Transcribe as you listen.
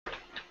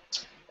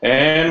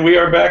And we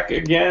are back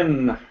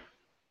again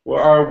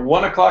for our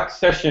 1 o'clock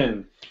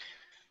session.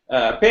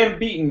 Pam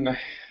Beaton,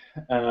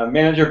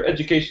 Manager of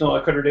Educational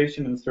Accreditation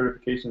and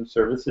Certification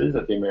Services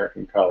at the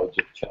American College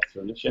of Chess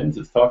Clinicians,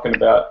 is talking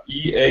about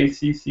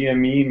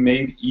EACCME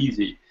Made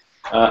Easy.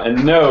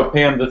 And no,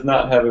 Pam does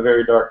not have a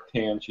very dark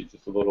tan. She's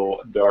just a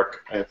little dark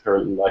with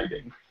her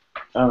lighting.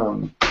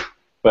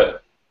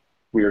 But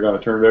we are going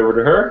to turn it over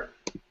to her.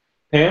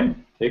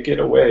 Pam, take it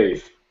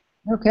away.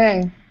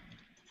 Okay.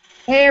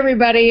 Hey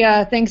everybody,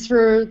 thanks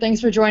for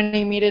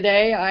joining me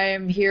today. I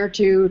am here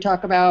to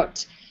talk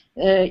about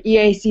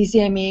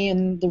EACCME,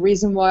 and the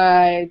reason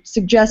why I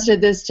suggested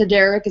this to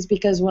Derek is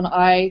because when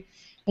I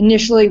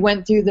initially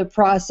went through the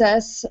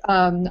process,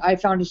 I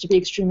found it to be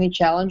extremely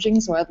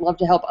challenging, so I'd love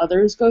to help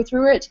others go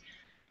through it.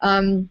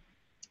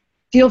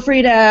 Feel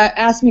free to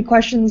ask me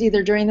questions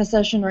either during the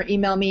session or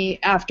email me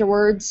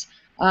afterwards,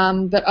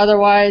 but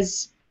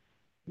otherwise,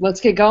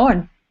 let's get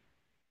going.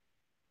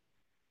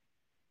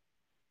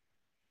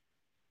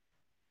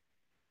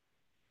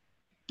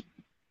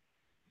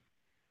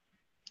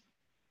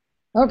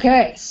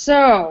 Okay,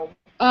 so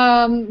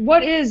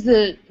what is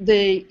the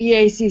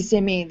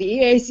EACCME? The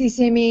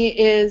EACCME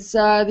is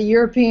the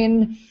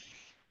European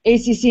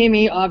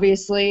ACCME,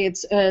 obviously.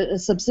 It's a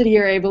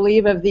subsidiary, I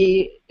believe, of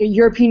the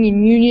European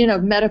Union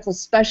of Medical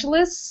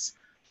Specialists.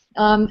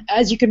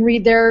 As you can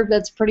read there,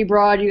 that's pretty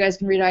broad. You guys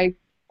can read, I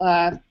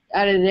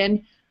added it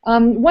in.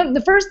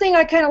 The first thing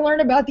I kind of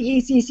learned about the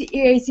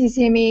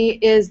EACCME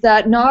is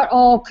that not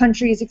all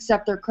countries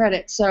accept their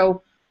credit.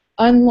 So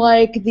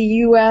unlike the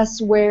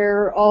U.S.,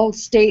 where all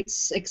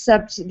states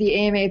accept the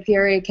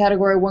AMA-PRA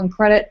Category 1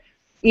 credit,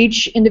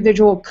 each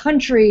individual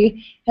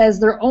country has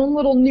their own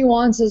little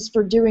nuances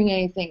for doing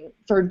anything,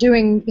 for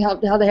doing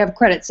how they have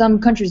credit. Some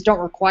countries don't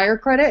require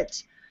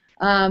credit.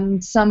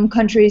 Some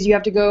countries you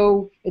have to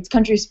go, it's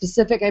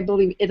country-specific. I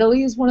believe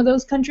Italy is one of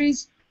those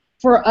countries.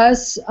 For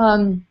us,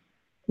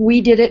 we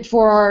did it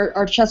for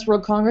our Chess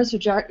World Congress,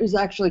 which is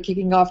actually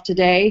kicking off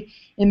today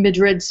in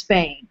Madrid,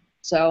 Spain.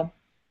 So,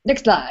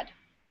 next slide.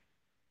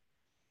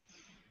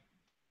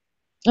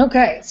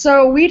 Okay,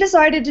 so we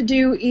decided to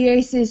do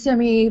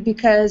EACCME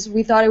because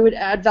we thought it would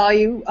add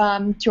value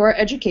to our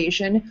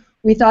education.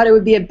 We thought it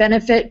would be a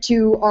benefit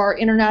to our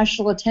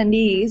international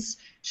attendees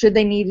should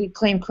they need to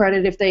claim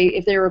credit if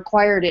they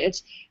required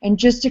it, and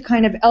just to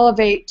kind of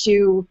elevate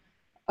to,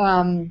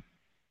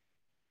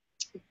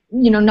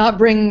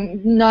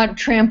 not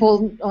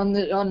trample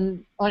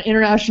on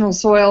international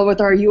soil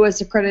with our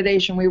U.S.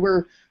 accreditation. We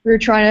were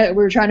trying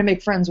to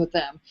make friends with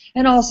them,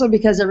 and also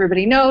because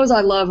everybody knows I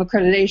love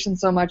accreditation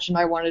so much, and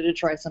I wanted to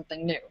try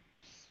something new.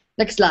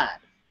 Next slide.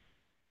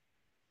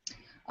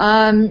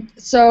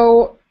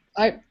 So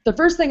the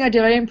first thing I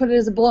did, I didn't put it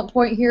as a bullet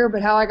point here,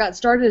 but how I got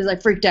started is I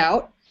freaked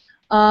out,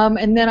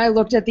 and then I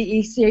looked at the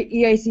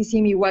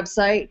EACCME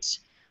website.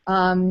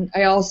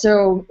 I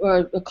also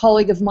a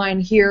colleague of mine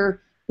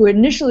here who had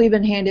initially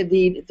been handed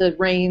the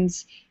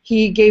reins,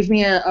 he gave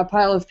me a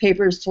pile of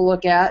papers to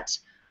look at.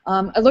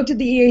 I looked at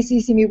the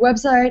EACCME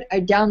website, I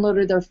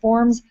downloaded their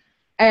forms,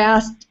 I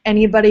asked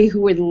anybody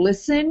who would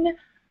listen,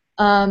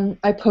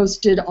 I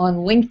posted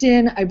on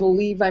LinkedIn, I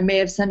believe I may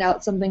have sent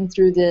out something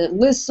through the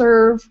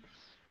listserv.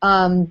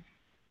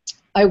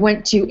 I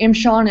went to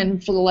IMSHON,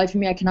 and for the life of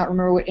me I cannot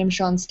remember what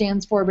IMSHON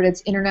stands for, but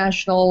it's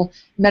International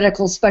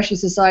Medical Specialty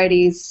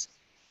Societies.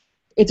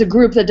 It's a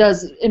group that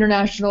does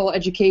international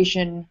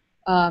education,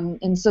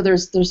 and so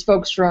there's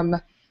folks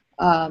from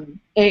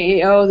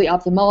AAO, the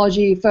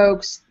ophthalmology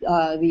folks,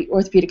 the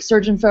orthopedic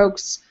surgeon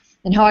folks,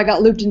 and how I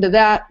got looped into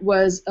that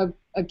was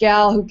a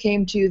gal who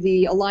came to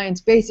the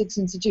Alliance Basics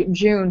Institute in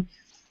June.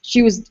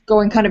 She was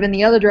going kind of in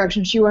the other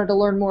direction. She wanted to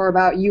learn more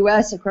about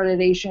U.S.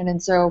 accreditation,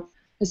 and so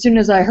as soon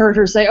as I heard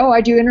her say, oh,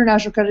 I do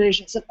international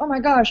accreditation, I said, oh my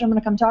gosh, I'm going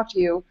to come talk to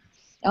you.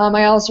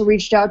 I also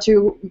reached out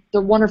to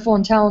the wonderful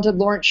and talented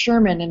Lawrence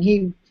Sherman, and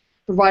he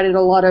provided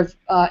a lot of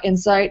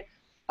insight.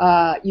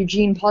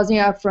 Eugene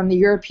Pozniak from the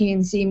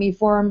European CME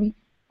Forum,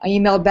 I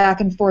emailed back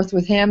and forth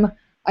with him.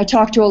 I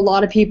talked to a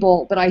lot of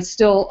people, but I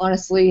still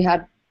honestly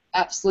had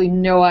absolutely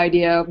no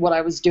idea what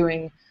I was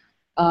doing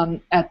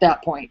at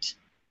that point.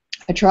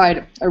 I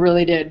tried, I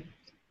really did.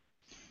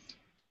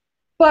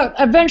 But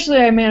eventually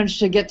I managed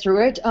to get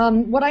through it.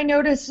 What I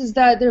noticed is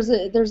that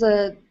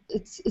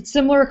it's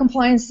similar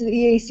compliance to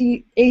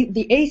the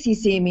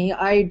ACCME.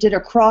 I did a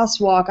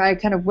crosswalk.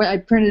 I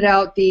printed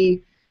out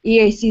the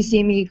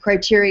EACCME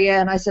criteria,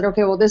 and I said,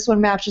 okay, well, this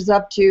one matches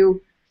up to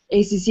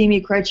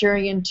ACCME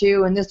criterion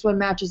 2, and this one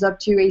matches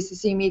up to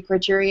ACCME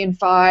criterion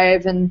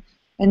 5, and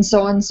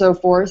so on and so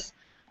forth.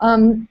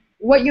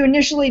 What you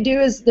initially do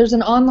is there's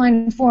an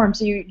online form,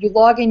 so you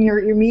log in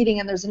your meeting,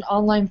 and there's an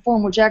online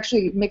form which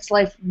actually makes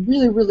life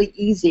really, really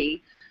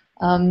easy.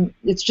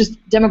 It's just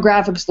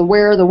demographics, the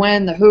where, the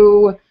when, the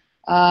who,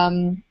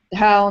 the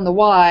how, and the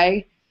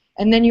why.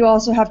 And then you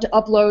also have to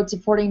upload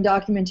supporting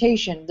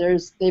documentation.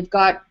 They've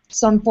got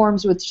some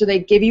forms which they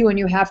give you and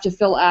you have to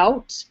fill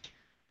out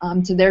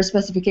to their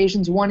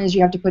specifications. One is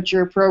you have to put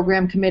your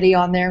program committee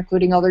on there,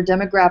 including all their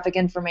demographic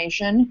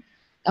information.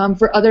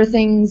 For other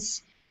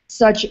things,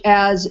 such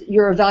as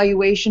your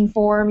evaluation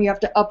form you have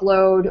to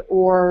upload,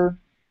 or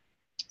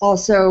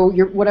also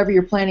whatever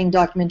your planning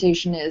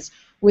documentation is.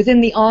 Within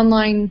the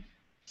online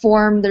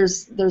form,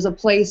 there's a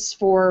place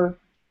for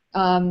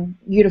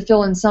you to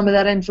fill in some of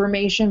that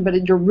information,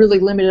 but you're really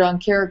limited on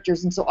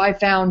characters, and so I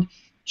found,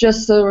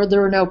 just so there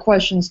were no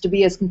questions, to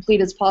be as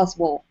complete as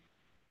possible.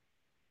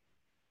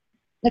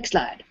 Next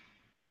slide.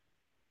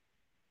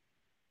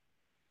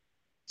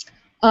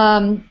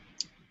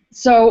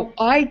 So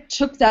I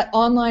took that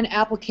online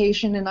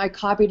application and I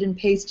copied and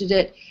pasted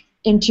it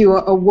into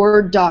a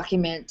Word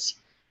document.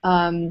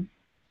 That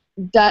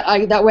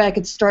way I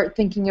could start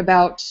thinking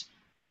about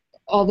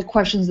all the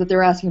questions that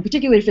they're asking,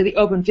 particularly for the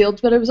open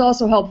fields, but it was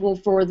also helpful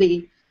for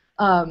the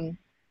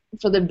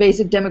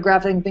basic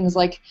demographic things,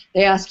 like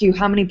they ask you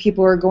how many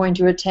people are going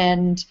to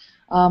attend,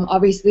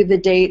 obviously the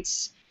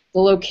dates,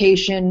 the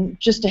location,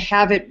 just to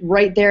have it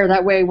right there.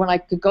 That way when I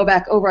could go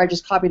back over, I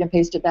just copied and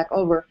pasted it back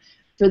over.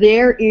 For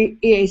their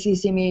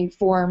EACCME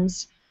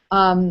forms,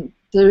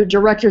 the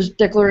director's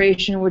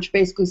declaration, which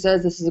basically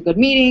says this is a good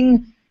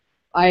meeting,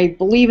 I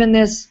believe in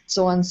this,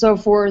 so on and so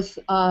forth.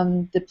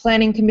 The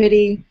planning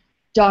committee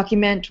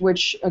document,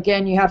 which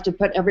again you have to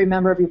put every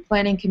member of your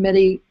planning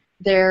committee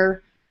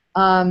there,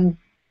 and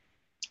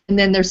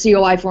then their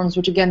COI forms,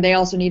 which again they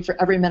also need for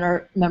every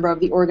member of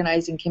the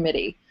organizing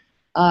committee.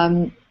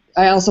 I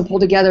also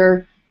pulled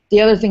together the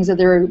other things that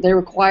they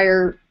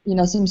require,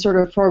 some sort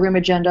of program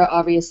agenda,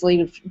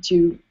 obviously,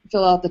 to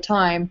fill out the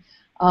time,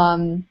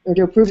 or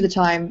to approve the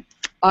time.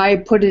 I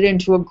put it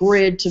into a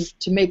grid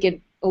to make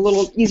it a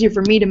little easier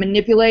for me to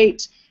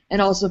manipulate,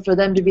 and also for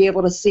them to be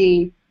able to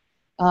see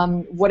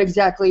what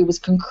exactly was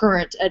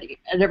concurrent at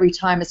every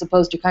time, as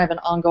opposed to kind of an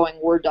ongoing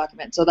Word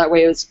document. So that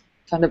way it was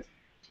kind of,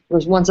 there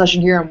was one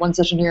session here and one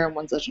session here and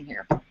one session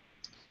here.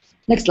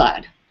 Next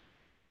slide.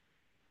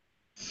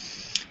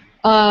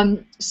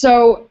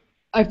 So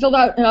I filled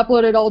out and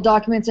uploaded all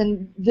documents,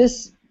 and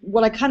this,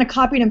 what I kind of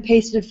copied and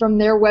pasted from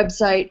their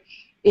website,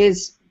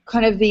 is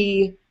kind of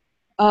the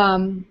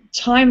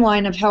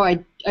timeline of how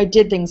I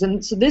did things.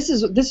 And so this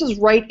is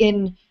right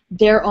in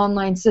their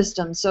online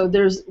system. So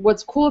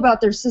what's cool about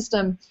their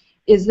system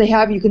is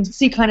you can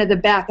see kind of the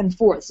back and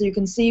forth. So you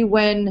can see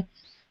when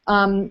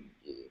they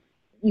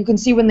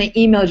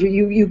emailed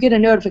you. You get a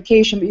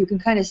notification, but you can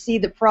kind of see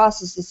the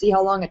process to see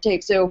how long it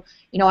takes. So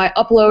I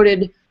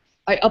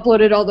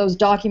uploaded all those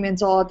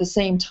documents all at the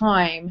same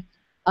time.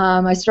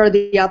 I started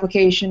the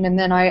application, and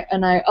then I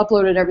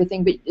uploaded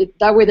everything. But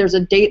that way, there's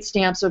a date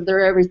stamp. So if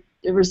they're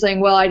ever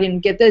saying, "Well, I didn't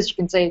get this," you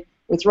can say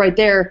it's right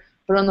there.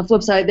 But on the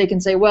flip side, they can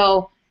say,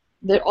 "Well,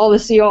 all the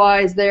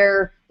COIs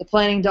there, the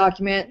planning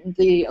document,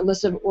 the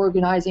list of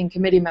organizing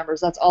committee members.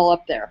 That's all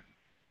up there."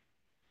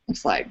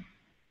 Next slide,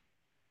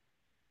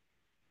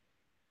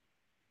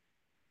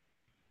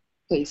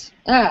 please.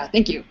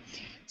 Thank you.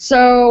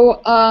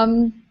 So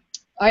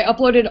I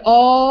uploaded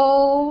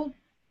all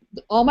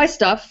my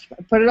stuff.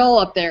 I put it all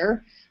up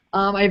there.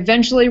 I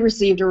eventually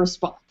received a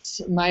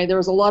response. There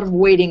was a lot of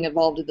waiting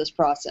involved in this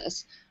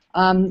process.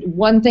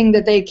 One thing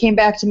that they came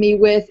back to me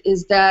with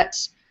is that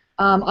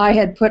I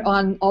had put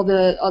on all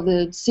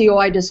the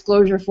COI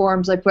disclosure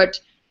forms. I put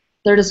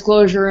their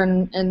disclosure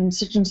and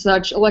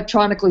such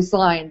electronically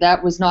signed.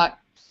 That was not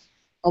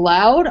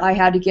allowed. I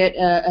had to get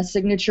a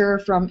signature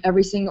from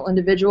every single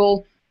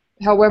individual.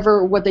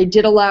 However, what they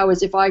did allow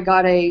is if I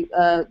got a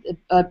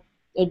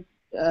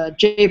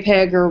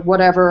JPEG or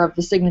whatever of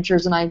the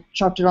signatures and I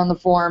chucked it on the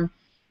form,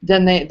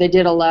 then they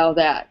did allow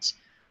that.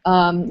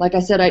 Like I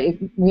said,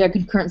 we had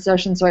concurrent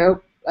sessions,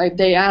 so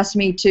they asked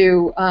me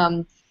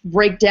to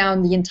break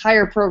down the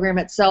entire program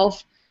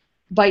itself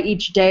by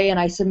each day, and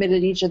I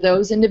submitted each of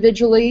those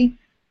individually.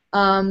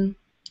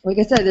 Like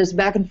I said, there's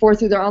back and forth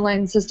through their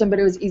online system, but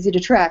it was easy to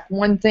track.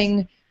 One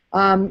thing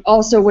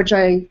also which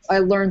I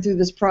learned through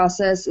this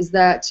process is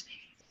that,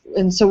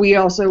 and so we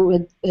also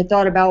had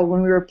thought about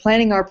when we were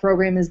planning our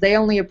program, is they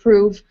only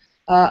approve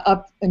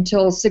up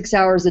until 6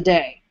 hours a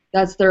day.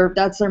 That's their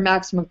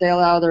maximum they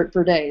allow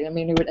per day. I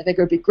mean, I think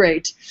it would be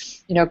great,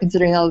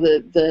 considering all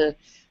the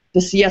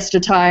siesta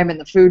time and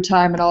the food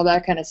time and all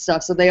that kind of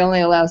stuff. So they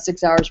only allow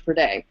 6 hours per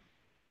day.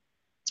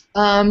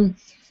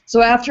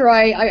 So after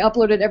I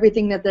uploaded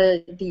everything that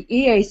the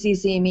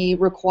EACCME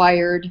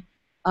required,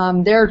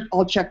 they're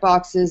all check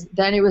boxes,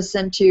 then it was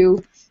sent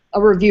to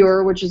a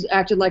reviewer, which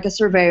acted like a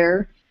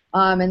surveyor.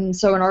 And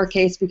so in our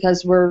case,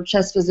 because we're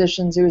chest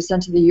physicians, it was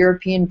sent to the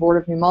European Board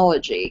of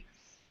Pneumology.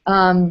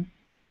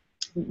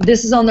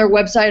 This is on their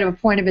website of a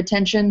point of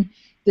attention.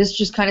 This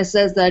just kind of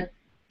says that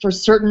for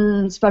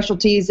certain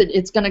specialties,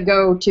 it's going to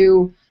go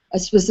to a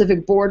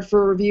specific board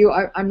for review.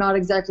 I'm not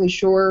exactly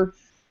sure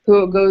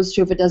who it goes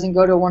to if it doesn't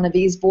go to one of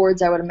these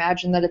boards. I would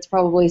imagine that it's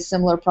probably a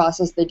similar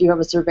process. They do have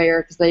a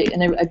surveyor,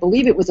 and I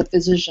believe it was a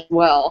physician as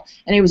well,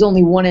 and it was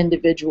only one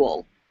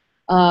individual.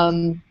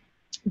 The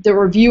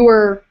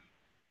reviewer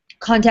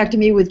contacted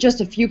me with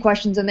just a few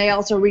questions, and they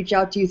also reach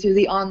out to you through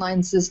the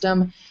online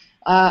system.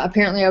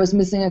 Apparently I was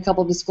missing a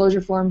couple of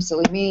disclosure forms,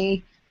 silly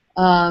me.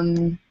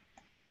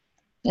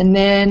 And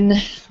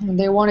then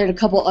they wanted a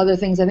couple other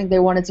things. I think they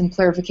wanted some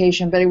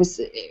clarification, but it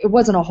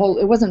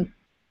wasn't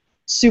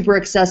super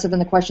excessive in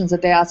the questions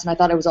that they asked, and I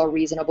thought it was all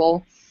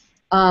reasonable.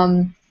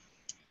 And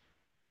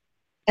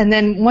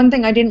then one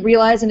thing I didn't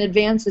realize in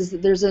advance is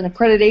that there's an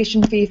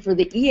accreditation fee for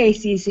the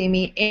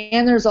EACCME,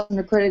 and there's also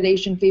an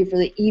accreditation fee for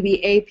the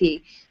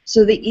EBAP.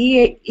 So the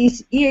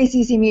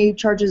EACCME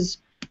charges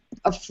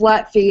a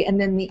flat fee, and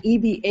then the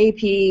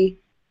EBAP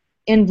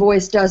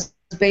invoice does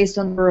based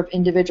on the number of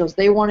individuals.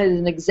 They wanted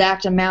an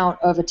exact amount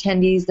of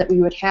attendees that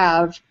we would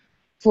have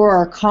for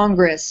our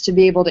Congress to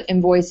be able to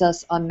invoice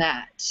us on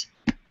that.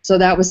 So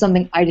that was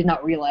something I did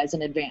not realize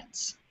in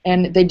advance.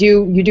 And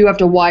you do have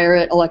to wire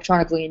it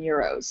electronically in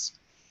euros.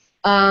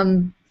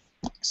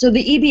 So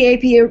the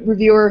EBAP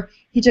reviewer,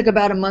 he took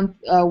about a month.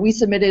 We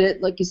submitted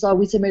it, like you saw,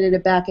 we submitted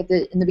it back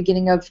in the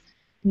beginning of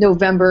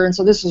November, and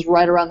so this was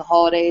right around the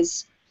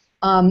holidays.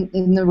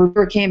 And the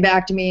reviewer came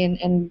back to me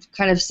and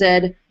kind of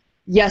said,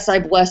 yes, I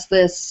bless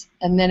this,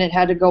 and then it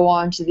had to go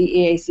on to the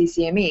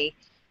EACCME.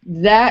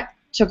 That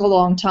took a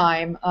long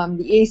time.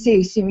 The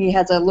EACCME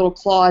has a little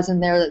clause in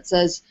there that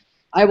says,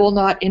 I will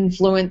not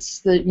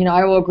influence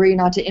I will agree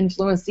not to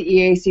influence the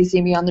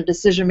EACCME on their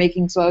decision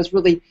making, so I was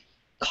really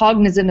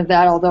cognizant of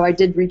that, although I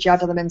did reach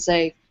out to them and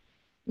say,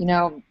 do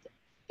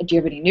you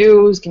have any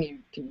news? Can you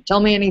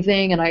tell me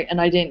anything? And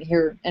I didn't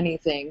hear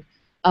anything.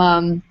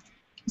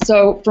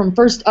 So from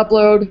first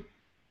upload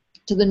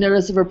to the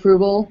notice of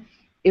approval,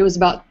 it was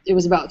about a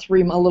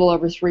little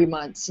over 3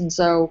 months, and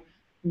so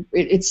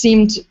it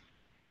seemed,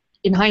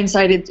 in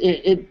hindsight,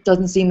 it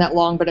doesn't seem that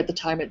long, but at the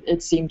time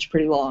it seemed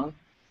pretty long.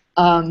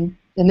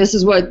 And this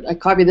is what I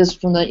copied this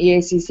from the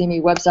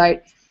EACCME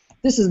website.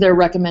 This is their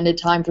recommended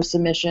time for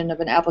submission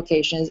of an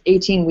application is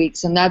 18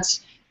 weeks, and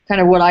that's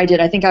kind of what I did.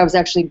 I think I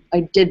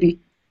did be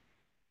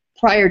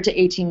prior to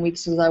 18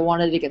 weeks because I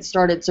wanted to get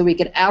started so we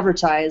could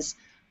advertise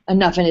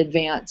enough in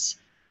advance.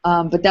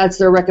 But that's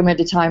their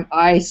recommended time.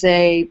 I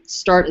say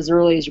start as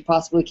early as you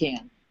possibly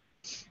can.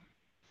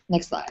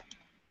 Next slide.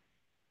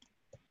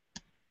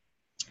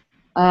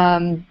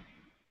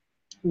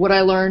 What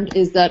I learned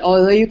is that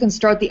although you can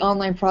start the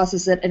online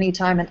process at any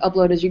time and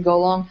upload as you go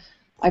along,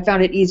 I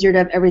found it easier to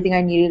have everything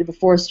I needed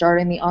before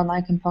starting the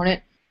online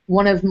component.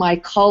 One of my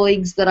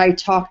colleagues that I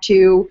talked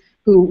to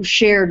who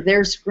shared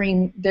their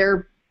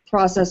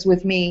process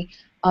with me,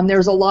 there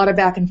was a lot of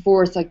back and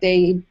forth. Like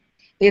they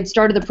had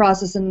started the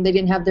process and they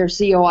didn't have their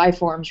COI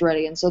forms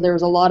ready, and so there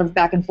was a lot of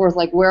back and forth,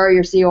 like where are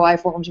your COI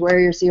forms, where are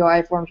your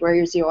COI forms, where are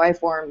your COI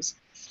forms?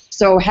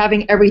 So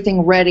having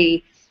everything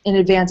ready in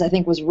advance, I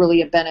think, was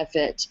really a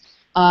benefit.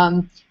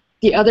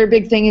 The other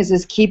big thing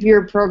is keep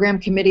your program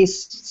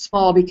committees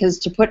small, because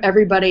to put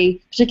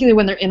everybody, particularly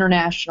when they're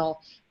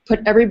international, put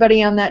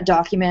everybody on that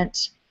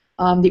document,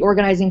 the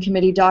organizing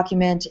committee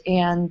document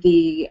and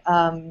the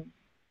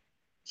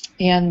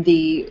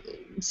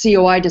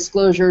COI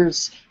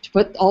disclosures, to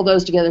put all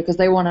those together because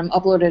they want them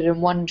uploaded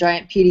in one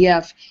giant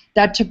PDF.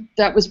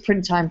 That was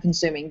pretty time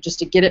consuming just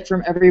to get it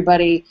from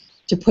everybody,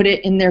 to put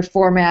it in their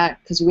format,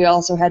 because we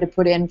also had to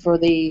put in for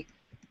the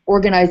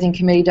organizing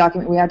committee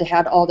document, we had to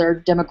have all their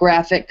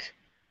demographic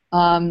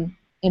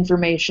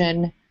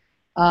information.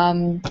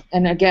 And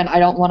again, I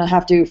don't want to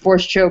have to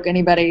force choke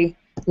anybody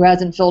who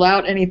hasn't filled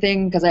out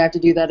anything because I have to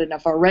do that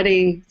enough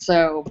already.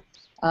 So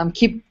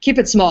keep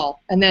it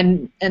small, and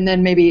then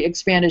maybe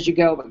expand as you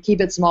go, but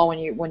keep it small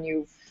when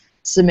you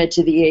submit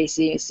to the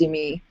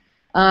EACCME.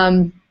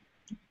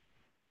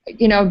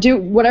 Do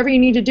whatever you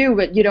need to do,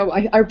 but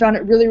I found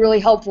it really, really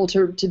helpful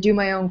to do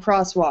my own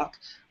crosswalk.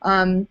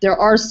 There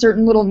are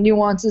certain little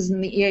nuances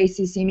in the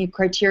EACCME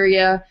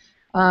criteria,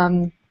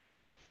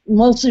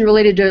 mostly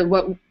related to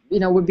what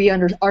would be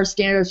under our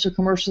standards for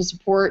commercial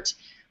support.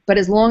 But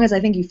as long as I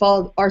think you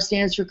follow our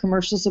standards for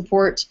commercial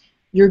support,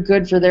 you're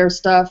good for their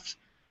stuff.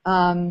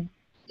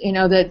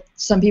 That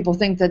some people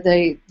think that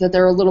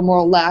they're a little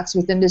more lax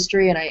with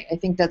industry, and I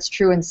think that's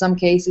true in some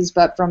cases.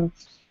 But from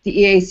the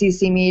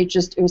EACCME,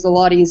 it was a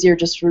lot easier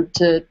just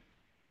to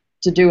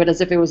do it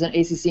as if it was an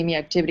ACCME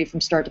activity from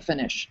start to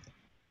finish.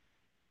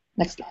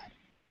 Next slide.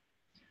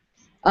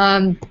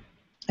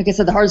 Like I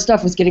said, the hard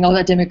stuff was getting all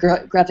that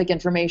demographic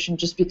information,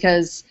 just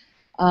because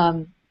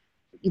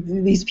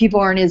these people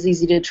aren't as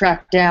easy to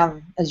track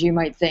down as you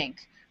might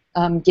think.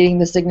 Getting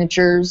the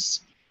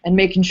signatures and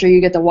making sure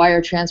you get the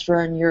wire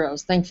transfer in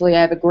euros. Thankfully,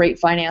 I have a great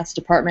finance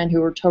department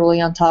who are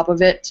totally on top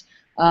of it,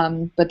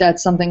 but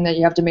that's something that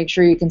you have to make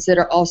sure you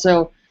consider.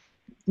 Also,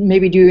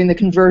 maybe doing the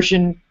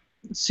conversion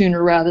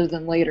sooner rather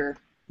than later,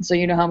 so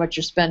you know how much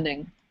you're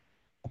spending.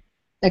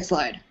 Next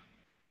slide.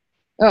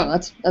 Oh,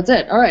 that's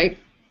it. All right.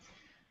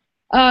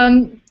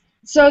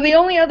 So the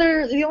only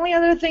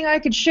other thing I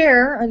could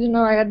share, I didn't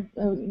know I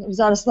was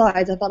out of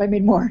slides. I thought I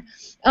made more.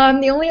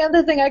 The only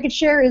other thing I could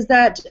share is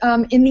that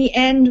in the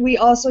end, we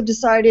also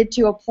decided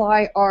to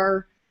apply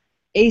our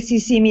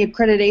ACCME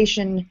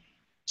accreditation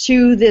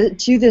to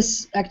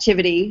this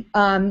activity,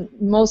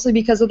 mostly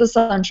because of the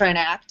Sunshine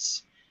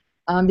Act,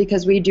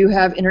 because we do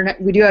have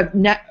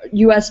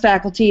U.S.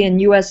 faculty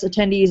and U.S.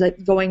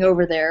 attendees going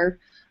over there,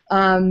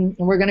 and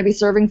we're going to be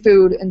serving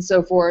food and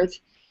so forth.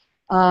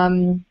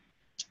 And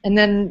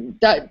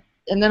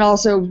then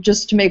also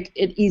just to make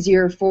it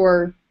easier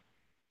for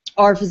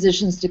our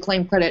physicians to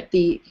claim credit,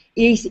 the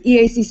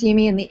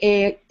EACCME and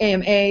the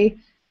AMA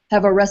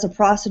have a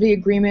reciprocity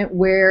agreement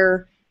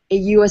where a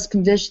U.S.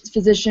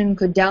 physician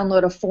could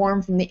download a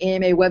form from the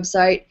AMA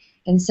website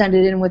and send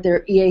it in with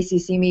their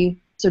EACCME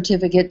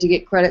certificate to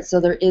get credit. So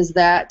there is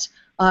that.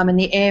 And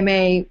the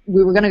AMA,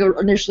 we were going to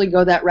initially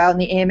go that route,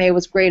 and the AMA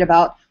was great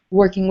about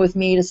working with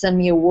me to send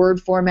me a Word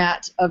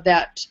format of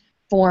that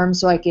form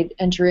so I could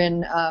enter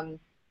in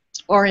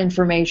our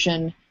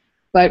information.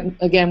 But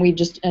again, we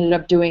just ended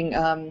up doing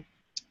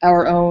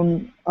our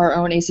own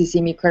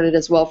ACCME credit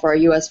as well for our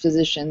U.S.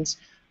 physicians.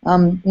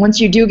 Once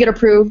you do get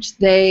approved,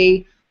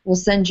 they will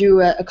send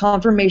you a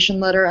confirmation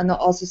letter, and they'll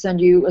also send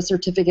you a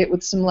certificate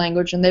with some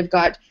language, and they've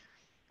got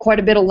quite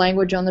a bit of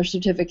language on their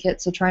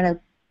certificate, so trying to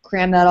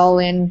cram that all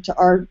into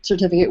our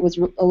certificate was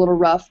a little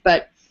rough,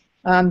 but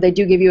they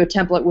do give you a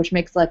template, which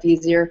makes life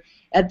easier.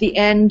 At the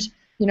end,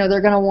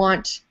 they're going to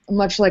want,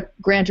 much like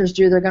grantors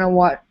do, they're going to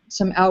want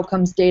some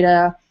outcomes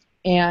data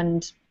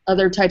and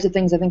other types of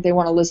things. I think they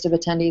want a list of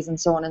attendees and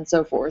so on and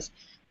so forth.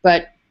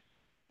 But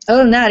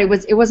other than that,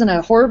 it wasn't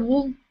a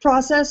horrible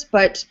process,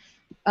 but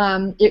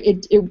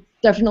it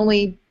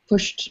definitely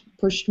pushed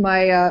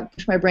my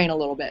brain a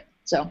little bit.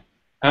 So.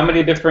 How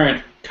many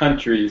different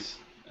countries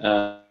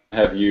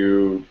have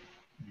you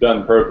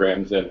done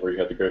programs in where you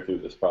had to go through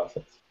this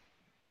process?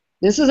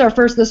 This is our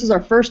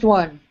first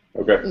one.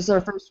 Okay. This is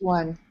our first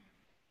one.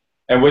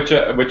 And which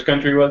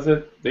country was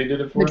it they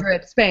did it for?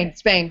 Madrid,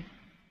 Spain.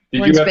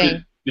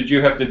 Did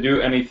you have to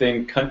do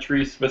anything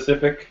country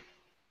specific?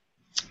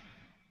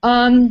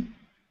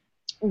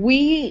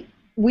 We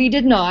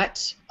did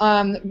not.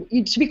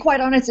 To be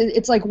quite honest,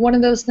 it's like one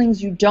of those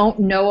things you don't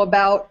know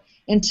about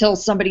until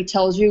somebody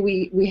tells you.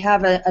 We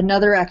have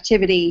another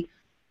activity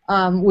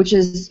which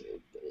is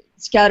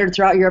scattered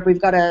throughout Europe.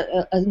 We've got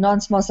a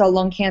non-small cell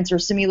lung cancer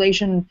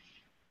simulation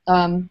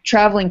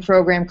traveling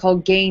program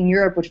called Gain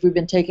Europe, which we've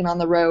been taking on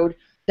the road.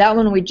 That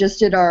one we just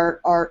did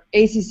our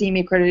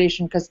ACCME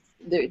accreditation because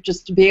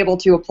just to be able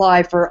to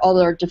apply for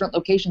all our different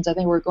locations. I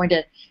think we're going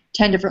to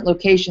 10 different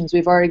locations.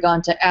 We've already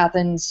gone to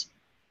Athens,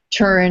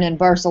 Turin, and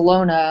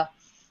Barcelona.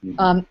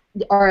 One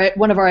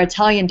of our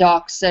Italian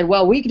docs said,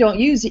 well, we don't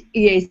use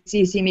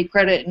EACCME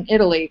credit in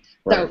Italy.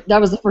 Right. That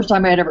was the first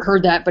time I had ever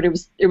heard that, but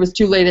it was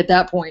too late at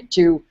that point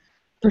to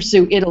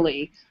pursue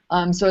Italy.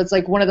 So it's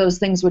like one of those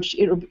things which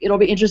it'll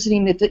be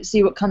interesting to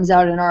see what comes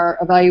out in our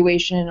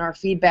evaluation and our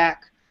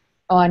feedback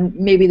on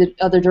maybe the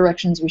other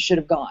directions we should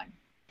have gone.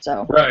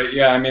 So. Right,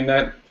 yeah, I mean,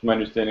 that's my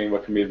understanding.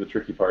 What can be the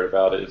tricky part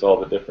about it is all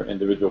the different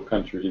individual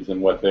countries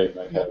and what they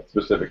might have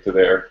specific to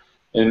their,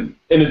 in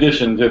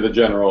addition to the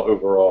general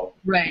overall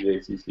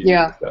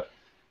EACC stuff.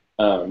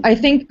 I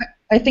think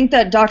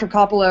that Dr.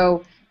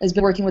 Coppolo has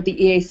been working with the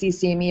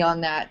EACCME on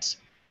that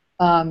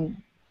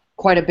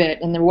quite a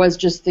bit, and there was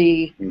just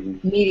the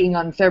meeting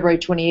on February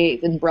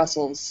 28th in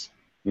Brussels.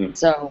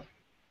 So.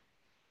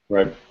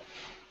 Right.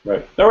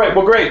 All right,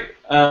 well, great.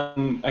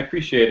 I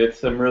appreciate it.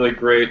 Some really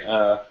great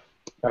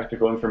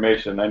practical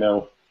information. I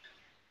know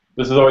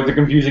this is always a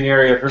confusing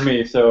area for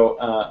me, so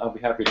I'll be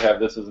happy to have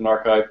this as an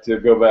archive to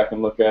go back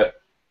and look at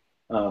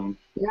when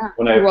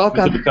I have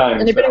specific time.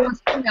 Anybody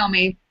wants to email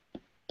me?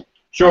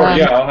 Sure,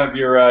 I'll have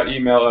your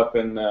email up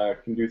and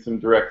can do some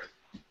direct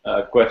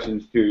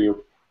questions to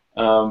you.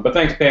 But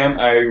thanks, Pam.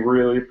 I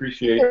really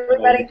appreciate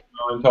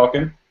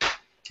talking.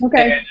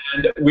 Okay.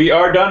 And we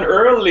are done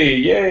early.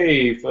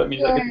 Yay! So that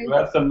means I get to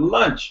have some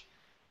lunch.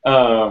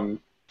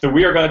 So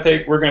we're going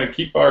to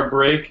keep our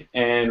break,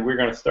 and we're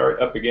going to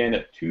start up again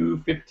at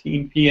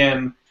 2:15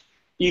 p.m.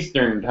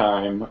 Eastern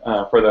Time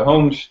for the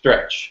home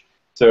stretch.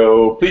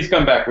 So please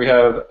come back. We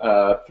have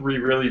 3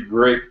 really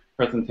great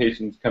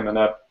presentations coming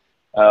up.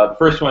 The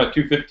first one at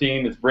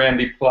 2:15 is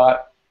Brandy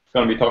Plott. She's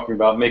going to be talking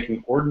about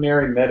making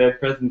ordinary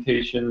med-ed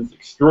presentations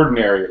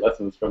extraordinary,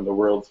 lessons from the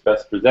world's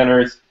best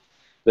presenters.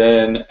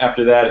 Then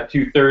after that at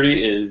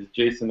 2:30 is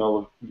Jason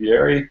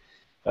Olivieri.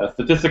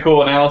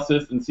 Statistical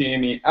analysis and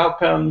CME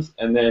outcomes,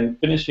 and then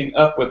finishing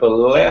up with a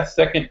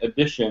last-second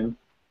edition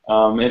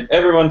and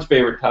everyone's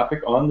favorite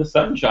topic on the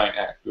Sunshine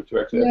Act, which we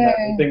actually haven't had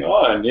anything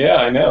on. Yeah,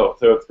 I know.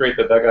 So it's great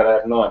that got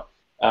added on.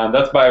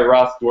 That's by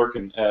Ross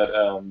Dworkin at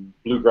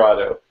Blue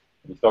Grotto.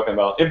 He's talking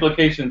about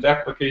implications,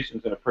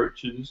 applications, and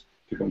approaches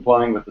to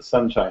complying with the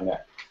Sunshine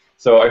Act.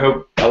 So I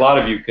hope a lot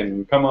of you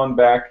can come on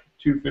back.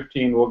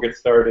 2:15 we'll get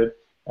started.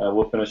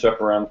 We'll finish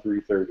up around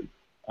 3:30.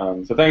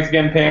 So thanks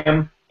again,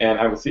 Pam. And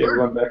I will see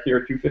everyone back here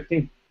at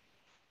 2:15.